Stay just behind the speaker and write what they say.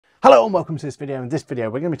Hello and welcome to this video. In this video,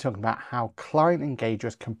 we're going to be talking about how client engagement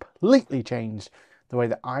has completely changed the way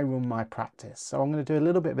that I run my practice. So I'm going to do a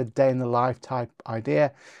little bit of a day in the life type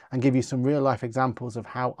idea and give you some real life examples of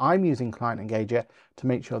how I'm using client engager to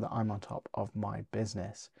make sure that I'm on top of my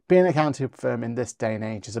business. Being an accounting firm in this day and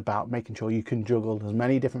age is about making sure you can juggle as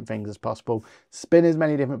many different things as possible, spin as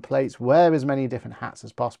many different plates, wear as many different hats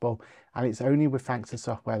as possible. And it's only with thanks to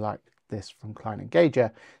software like this from Client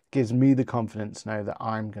Engager gives me the confidence to know that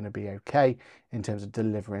I'm going to be okay in terms of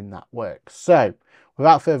delivering that work. So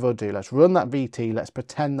without further ado, let's run that VT. Let's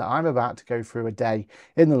pretend that I'm about to go through a day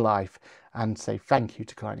in the life and say thank you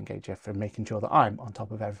to Client Engager for making sure that I'm on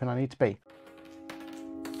top of everything I need to be.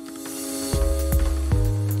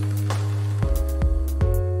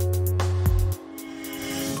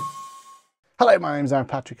 Hello, my name is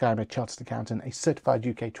Patrick. I'm a chartered accountant, a certified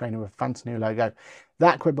UK trainer with a fancy new logo,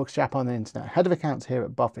 that QuickBooks Chap on the internet, head of accounts here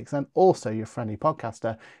at Boffix, and also your friendly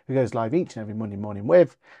podcaster who goes live each and every Monday morning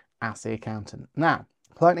with Ask the Accountant. Now,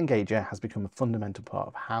 Client Engager has become a fundamental part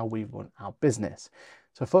of how we run our business.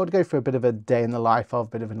 So I thought I'd go through a bit of a day in the life of, a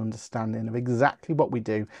bit of an understanding of exactly what we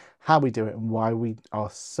do, how we do it, and why we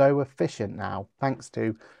are so efficient now, thanks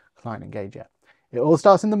to Client Engager. It all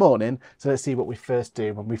starts in the morning, so let's see what we first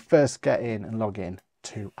do when we first get in and log in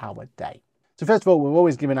to our day. So first of all, we're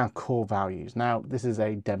always given our core values. Now, this is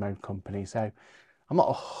a demo company, so I'm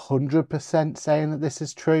not 100% saying that this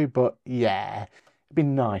is true, but yeah, it'd be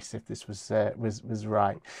nice if this was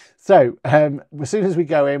right. So as soon as we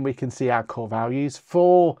go in, we can see our core values.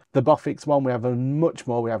 For the Boffix one, we have much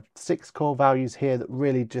more. We have 6 core values here that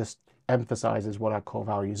really just emphasizes what our core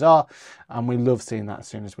values are, and we love seeing that as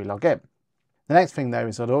soon as we log in. The next thing though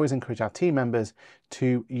is I'd always encourage our team members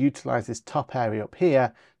to utilize this top area up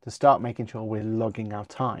here to start making sure we're logging our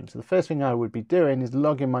time. So the first thing I would be doing is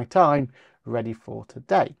logging my time ready for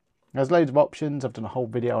today. There's loads of options. I've done a whole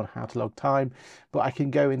video on how to log time, but I can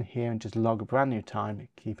go in here and just log a brand new time,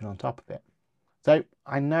 keeping on top of it. So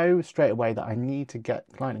I know straight away that I need to get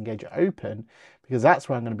Client Engager open because that's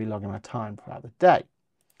where I'm going to be logging my time throughout the day.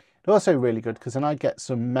 It's also really good because then I get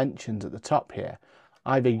some mentions at the top here.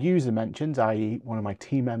 Either user mentions, i.e. one of my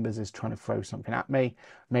team members is trying to throw something at me.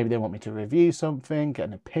 Maybe they want me to review something, get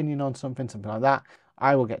an opinion on something like that.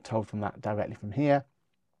 I will get told from that directly from here.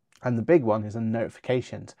 And the big one is the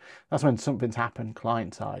notifications. That's when something's happened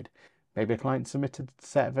client side. Maybe a client submitted a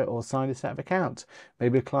set of it or signed a set of accounts.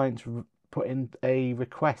 Maybe a client's put in a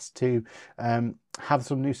request to have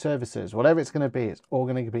some new services. Whatever it's going to be, it's all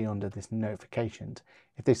going to be under this notifications.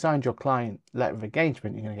 If they signed your client letter of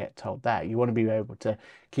engagement, you're going to get told that. You want to be able to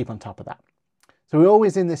keep on top of that. So we're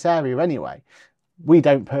always in this area anyway. We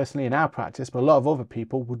don't personally in our practice, but a lot of other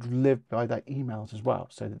people would live by their emails as well,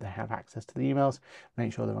 so that they have access to the emails,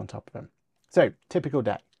 make sure they're on top of them. So typical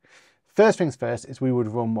day. First things first is we would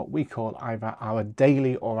run what we call either our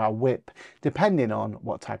daily or our whip, depending on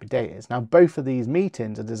what type of day it is. Now, both of these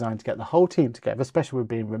meetings are designed to get the whole team together, especially with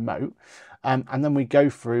being remote. And then we go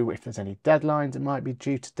through if there's any deadlines that might be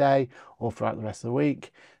due today or throughout the rest of the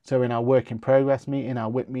week. So in our work in progress meeting, our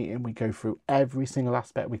whip meeting, we go through every single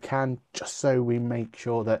aspect we can, just so we make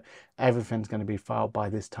sure that everything's going to be filed by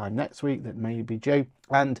this time next week that may be due.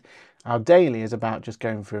 And our daily is about just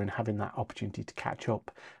going through and having that opportunity to catch up,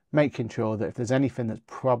 making sure that if there's anything that's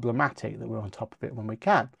problematic that we're on top of it when we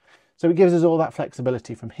can. So it gives us all that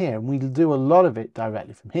flexibility from here, and we do a lot of it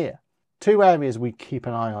directly from here. 2 areas we keep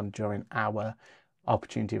an eye on during our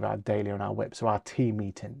opportunity of our daily and our whip, so our team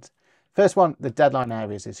meetings. First one, the deadline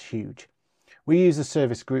areas is huge. We use the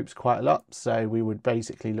service groups quite a lot, so we would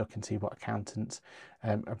basically look and see what accountants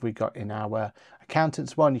have we got in our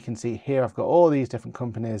accountants one. You can see here I've got all these different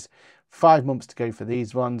companies, 5 months to go for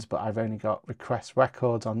these ones, but I've only got request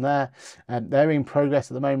records on there. They're in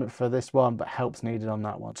progress at the moment for this one, but help's needed on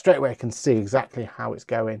that one. Straight away I can see exactly how it's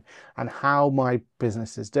going and how my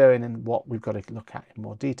business is doing and what we've got to look at in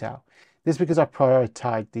more detail. This is because I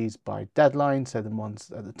prioritise these by deadline, so the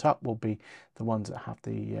ones at the top will be the ones that have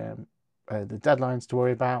the deadlines to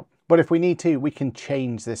worry about. But if we need to, we can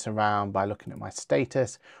change this around by looking at my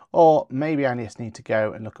status, or maybe I just need to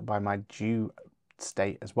go and look at by my due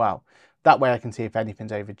state as well. That way I can see if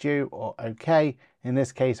anything's overdue or okay. In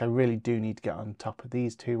this case, I really do need to get on top of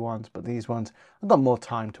these 2 ones, but these ones I've got more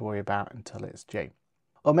time to worry about until it's due.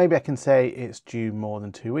 Or maybe I can say it's due more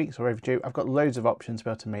than 2 weeks or overdue. I've got loads of options to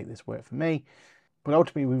be able to make this work for me. But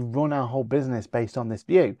ultimately, we run our whole business based on this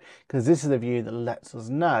view, because this is the view that lets us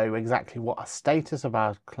know exactly what our status of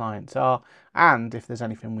our clients are and if there's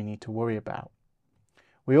anything we need to worry about.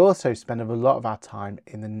 We also spend a lot of our time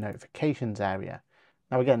in the notifications area.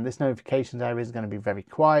 Now, again, this notifications area is going to be very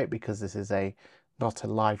quiet because this is not a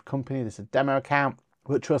live company, this is a demo account.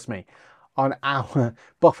 But trust me, on our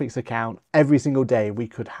Boffix account, every single day we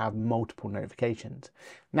could have multiple notifications.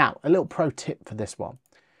 Now, a little pro tip for this one.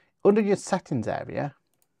 Under your settings area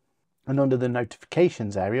and under the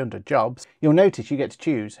notifications area, under jobs, you'll notice you get to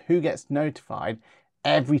choose who gets notified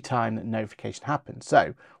every time that notification happens.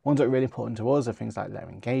 So ones that are really important to us are things like their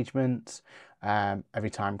engagements, every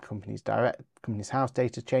time company's house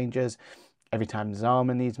data changes, every time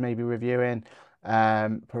Zama needs maybe reviewing.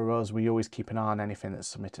 For us, we always keep an eye on anything that's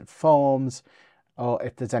submitted forms, or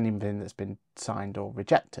if there's anything that's been signed or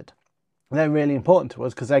rejected. They're really important to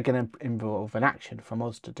us because they're going to involve an action from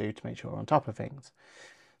us to do to make sure we're on top of things.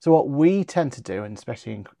 So what we tend to do, and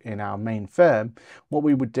especially in our main firm, what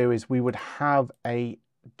we would do is we would have a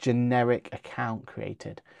generic account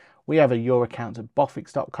created. We have a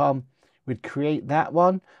youraccount@boffix.com. We'd create that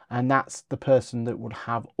one, and that's the person that would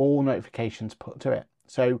have all notifications put to it.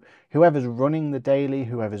 So whoever's running the daily,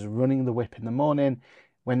 whoever's running the whip in the morning,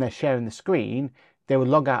 when they're sharing the screen, they will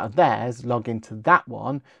log out of theirs, log into that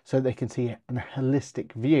one, so they can see a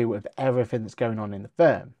holistic view of everything that's going on in the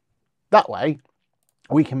firm. That way,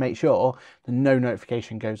 we can make sure that no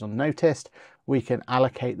notification goes unnoticed. We can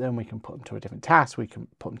allocate them, we can put them to a different task, we can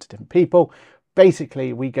put them to different people.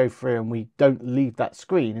 Basically, we go through and we don't leave that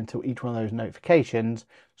screen until each one of those notifications,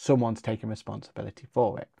 someone's taken responsibility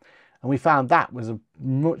for it. And we found that was a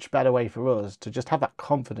much better way for us to just have that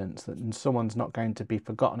confidence that someone's not going to be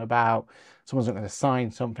forgotten about, someone's not going to sign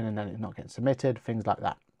something and then it's not getting submitted, things like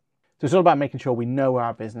that. So it's all about making sure we know where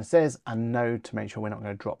our business is and know to make sure we're not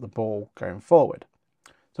going to drop the ball going forward.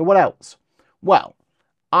 So what else? Well,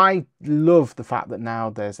 I love the fact that now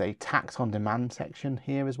there's a tax on demand section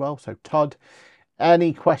here as well. So Todd,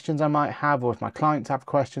 any questions I might have, or if my clients have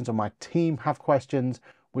questions or my team have questions,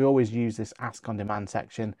 we always use this ask on demand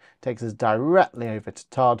section. It takes us directly over to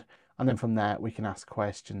Todd, and then from there we can ask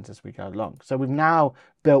questions as we go along. So we've now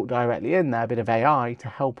built directly in there a bit of AI to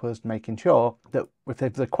help us making sure that if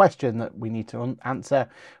there's a question that we need to answer,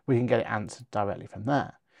 we can get it answered directly from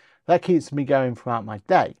there. That keeps me going throughout my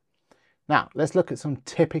day. Now, let's look at some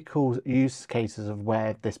typical use cases of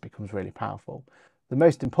where this becomes really powerful. The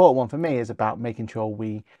most important one for me is about making sure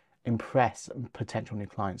we impress potential new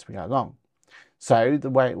clients as we go along. So the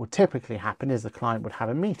way it would typically happen is the client would have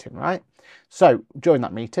a meeting, right? So during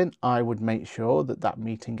that meeting, I would make sure that that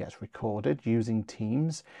meeting gets recorded using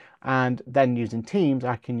Teams, and then using Teams,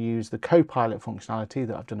 I can use the Copilot functionality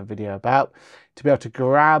that I've done a video about to be able to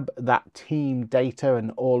grab that team data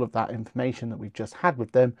and all of that information that we've just had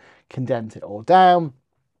with them, condense it all down,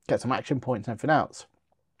 get some action points and everything else.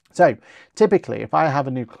 So typically, if I have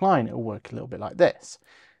a new client, it'll work a little bit like this.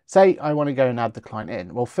 Say I want to go and add the client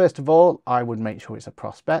in. Well, first of all, I would make sure it's a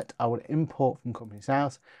prospect. I would import from Company's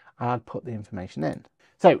House and I'd put the information in.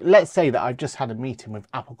 So let's say that I've just had a meeting with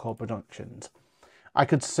Apple Core Productions. I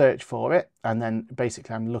could search for it, and then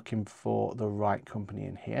basically I'm looking for the right company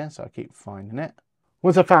in here. So I keep finding it.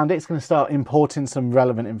 Once I found it, it's going to start importing some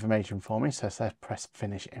relevant information for me. So let's press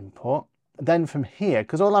finish import. Then from here,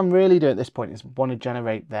 because all I'm really doing at this point is want to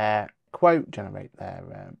generate their quote, generate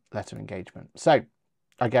their letter of engagement. So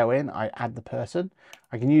I go in, I add the person.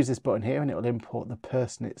 I can use this button here and it will import the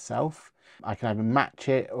person itself. I can either match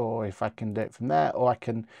it, or if I can do it from there, or I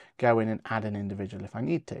can go in and add an individual if I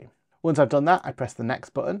need to. Once I've done that, I press the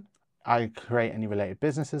next button. I create any related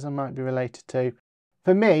businesses I might be related to.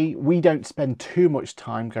 For me, we don't spend too much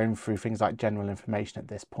time going through things like general information at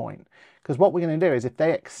this point, because what we're going to do is if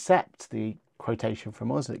they accept the quotation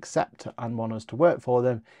from us, accept and want us to work for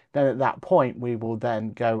them, then at that point we will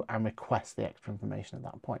then go and request the extra information at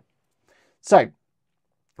that point. So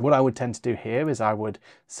what I would tend to do here is I would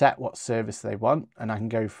set what service they want, and I can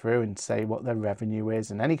go through and say what their revenue is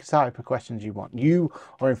and any type of questions you want. You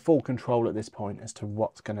are in full control at this point as to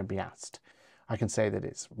what's going to be asked. I can say that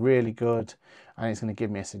it's really good and it's going to give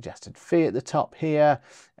me a suggested fee at the top here.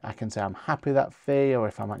 I can say I'm happy with that fee, or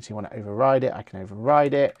if I actually want to override it, I can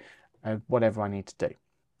override it. Whatever I need to do.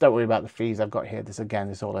 Don't worry about the fees I've got here. This again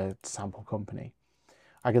is all a sample company.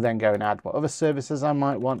 I can then go and add what other services I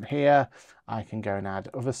might want here. I can go and add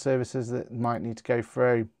other services that might need to go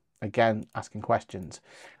through. Again, asking questions.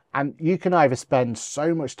 And you can either spend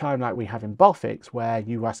so much time like we have in Boffix, where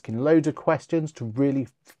you're asking loads of questions to really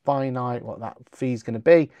find out what that fee is going to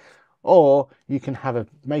be, or you can have a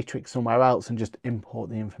matrix somewhere else and just import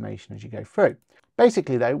the information as you go through.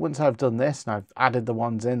 Basically though, once I've done this and I've added the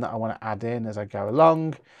ones in that I want to add in as I go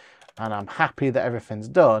along, and I'm happy that everything's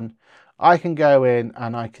done, I can go in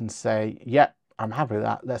and I can say, yep, I'm happy with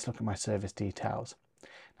that. Let's look at my service details.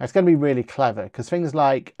 Now, it's going to be really clever because things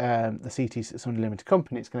like the CT600 limited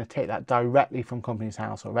company, it's going to take that directly from Companies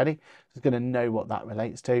House already. So it's going to know what that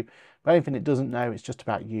relates to. But anything it doesn't know, it's just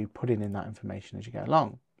about you putting in that information as you go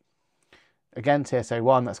along. Again,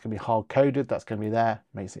 TSA1, that's going to be hard coded. That's going to be there,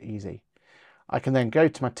 makes it easy. I can then go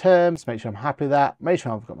to my terms, make sure I'm happy with that, make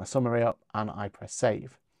sure I've got my summary up, and I press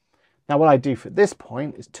save. Now, what I do for this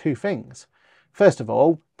point is two things. First of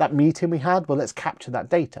all, that meeting we had, well, let's capture that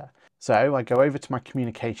data. So I go over to my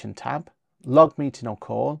communication tab, log meeting or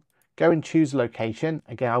call, go and choose a location.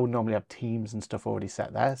 Again, I would normally have Teams and stuff already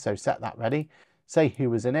set there, so set that ready. Say who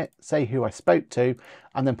was in it, say who I spoke to,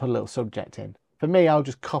 and then put a little subject in. For me, I'll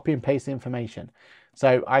just copy and paste the information.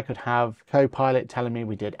 So I could have Copilot telling me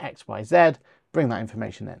we did X, Y, Z, bring that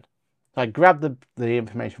information in. So I grab the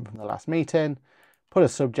information from the last meeting, put a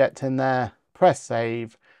subject in there, press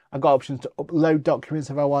save. I've got options to upload documents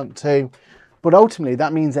if I want to, but ultimately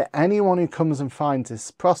that means that anyone who comes and finds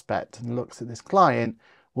this prospect and looks at this client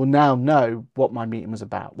will now know what my meeting was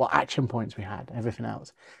about, what action points we had, everything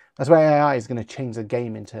else. That's where AI is going to change the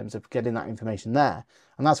game in terms of getting that information there.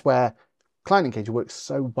 And that's where Client Engager works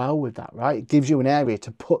so well with that, right? It gives you an area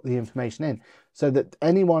to put the information in so that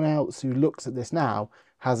anyone else who looks at this now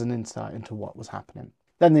has an insight into what was happening.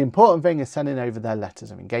 Then the important thing is sending over their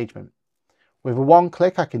letters of engagement. With a one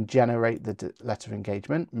click, I can generate the letter of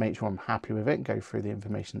engagement, make sure I'm happy with it, go through the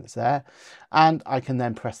information that's there, and I can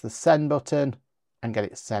then press the send button and get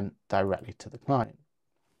it sent directly to the client.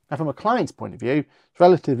 Now, from a client's point of view, it's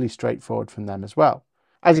relatively straightforward from them as well.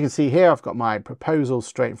 As you can see here, I've got my proposal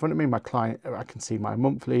straight in front of me. My client, I can see my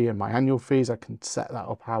monthly and my annual fees. I can set that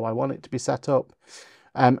up how I want it to be set up.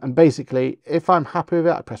 And basically, if I'm happy with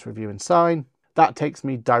it, I press review and sign. That takes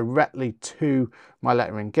me directly to my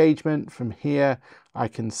letter of engagement. From here, I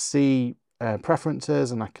can see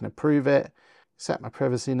preferences and I can approve it, set my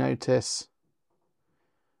privacy notice.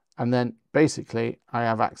 And then basically I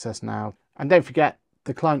have access now. And don't forget,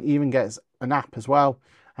 the client even gets an app as well.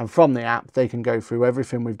 And from the app, they can go through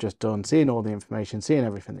everything we've just done, seeing all the information, seeing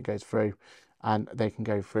everything that goes through, and they can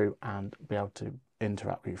go through and be able to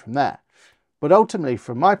interact with you from there. But ultimately,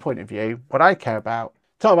 from my point of view, what I care about,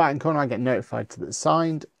 top right hand corner, I get notified that it's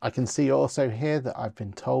signed. I can see also here that I've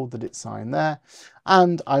been told that it's signed there.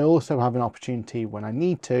 And I also have an opportunity when I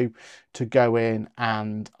need to go in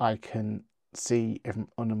and I can see if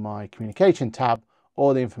under my communication tab,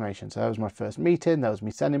 all the information. So that was my first meeting, that was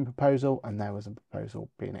me sending proposal, and there was a proposal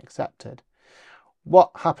being accepted.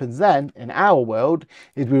 What happens then in our world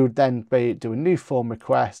is we would then do a new form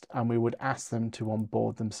request and we would ask them to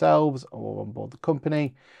onboard themselves or onboard the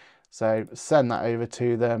company. So send that over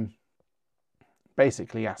to them,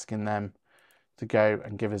 basically asking them to go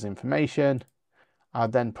and give us information.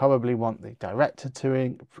 I'd then probably want the director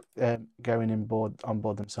to go in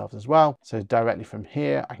onboard themselves as well. So directly from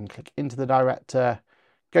here, I can click into the director,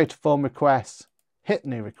 go to form requests, hit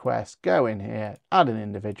new request, go in here, add an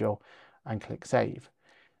individual and click save.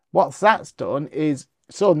 What that's done is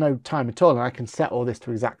sort of no time at all, and I can set all this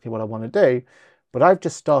to exactly what I want to do, but I've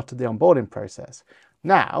just started the onboarding process.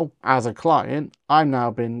 Now, as a client, I'm now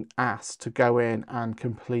been asked to go in and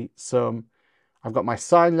complete I've got my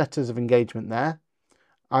signed letters of engagement there.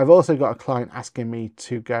 I've also got a client asking me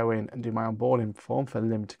to go in and do my onboarding form for a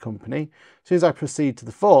limited company. As soon as I proceed to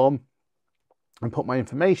the form and put my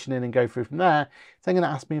information in and go through from there, it's then going to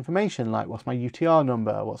ask me information like what's my UTR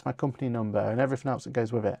number, what's my company number, and everything else that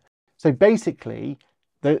goes with it. So basically,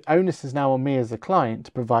 the onus is now on me as the client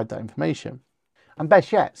to provide that information. And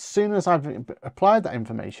best yet, as soon as I've applied that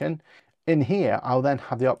information, in here, I'll then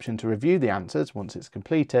have the option to review the answers once it's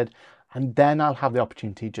completed, and then I'll have the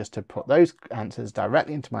opportunity just to put those answers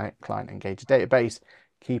directly into my Client Engager database,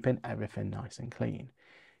 keeping everything nice and clean.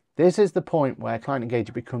 This is the point where Client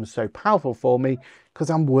Engager becomes so powerful for me because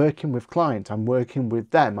I'm working with clients, I'm working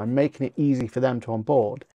with them, I'm making it easy for them to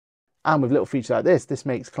onboard. And with little features like this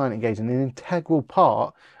makes Client Engager an integral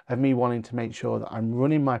part of me wanting to make sure that I'm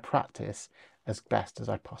running my practice as best as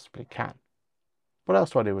I possibly can. What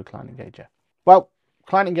else do I do with Client Engager? Well,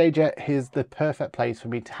 Client Engager is the perfect place for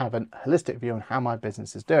me to have a holistic view on how my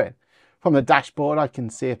business is doing. From the dashboard, I can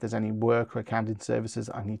see if there's any work or accounting services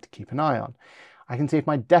I need to keep an eye on. I can see if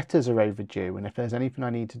my debtors are overdue and if there's anything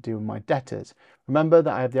I need to do with my debtors. Remember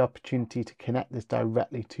that I have the opportunity to connect this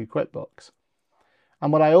directly to QuickBooks.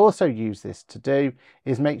 And what I also use this to do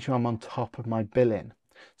is make sure I'm on top of my billing.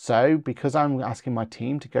 So because I'm asking my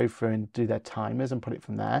team to go through and do their timers and put it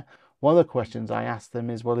from there, one of the questions I ask them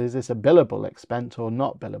is, well, is this a billable expense or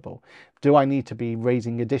not billable? Do I need to be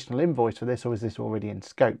raising additional invoice for this, or is this already in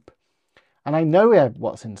scope? And I know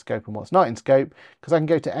what's in scope and what's not in scope because I can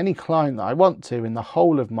go to any client that I want to in the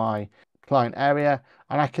whole of my client area,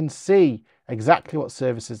 and I can see exactly what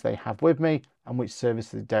services they have with me and which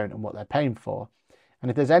services they don't and what they're paying for. And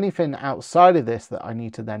if there's anything outside of this that I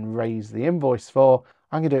need to then raise the invoice for,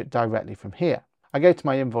 I'm going to do it directly from here. I go to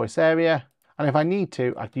my invoice area, and if I need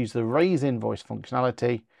to, I can use the raise invoice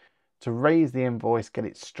functionality to raise the invoice, get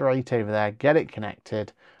it straight over there, get it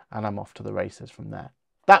connected, and I'm off to the races from there.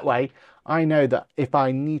 That way, I know that if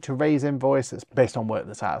I need to raise invoice that's based on work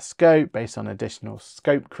that's out of scope, based on additional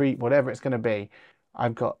scope creep, whatever it's going to be,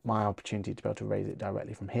 I've got my opportunity to be able to raise it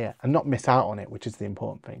directly from here and not miss out on it, which is the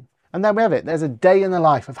important thing. And there we have it. There's a day in the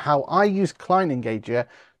life of how I use Client Engager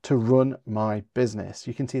to run my business.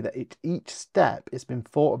 You can see that each step it's been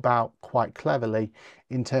thought about quite cleverly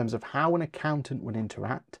in terms of how an accountant would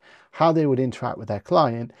interact, how they would interact with their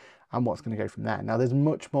client, and what's going to go from there. Now, there's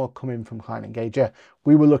much more coming from Client Engager.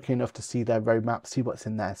 We were lucky enough to see their roadmap, see what's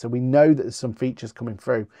in there. So we know that there's some features coming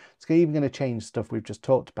through. It's even going to change stuff we've just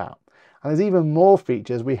talked about. And there's even more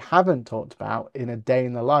features we haven't talked about in a day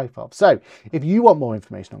in the life of. So if you want more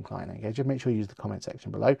information on Client Engager, make sure you use the comment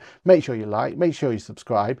section below. Make sure you like, make sure you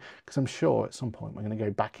subscribe, because I'm sure at some point we're going to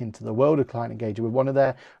go back into the world of Client Engager with one of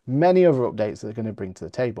their many other updates that they're going to bring to the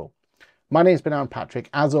table. My name's been Aaron Patrick.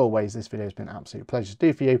 As always, this video has been an absolute pleasure to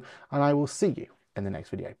do for you, and I will see you in the next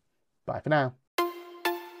video. Bye for now.